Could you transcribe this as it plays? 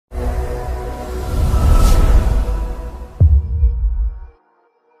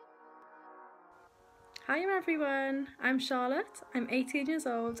Hi everyone, I'm Charlotte, I'm 18 years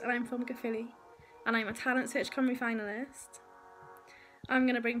old and I'm from Caerphilly and I'm a Talent Search Cymru finalist. I'm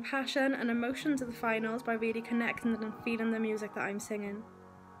going to bring passion and emotion to the finals by really connecting and feeling the music that I'm singing.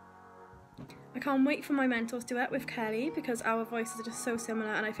 I can't wait for my mentors duet with Kelly because our voices are just so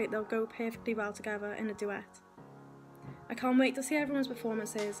similar and I think they'll go perfectly well together in a duet. I can't wait to see everyone's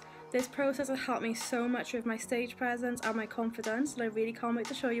performances. This process has helped me so much with my stage presence and my confidence, and I really can't wait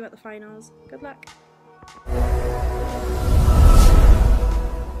to show you at the finals. Good luck!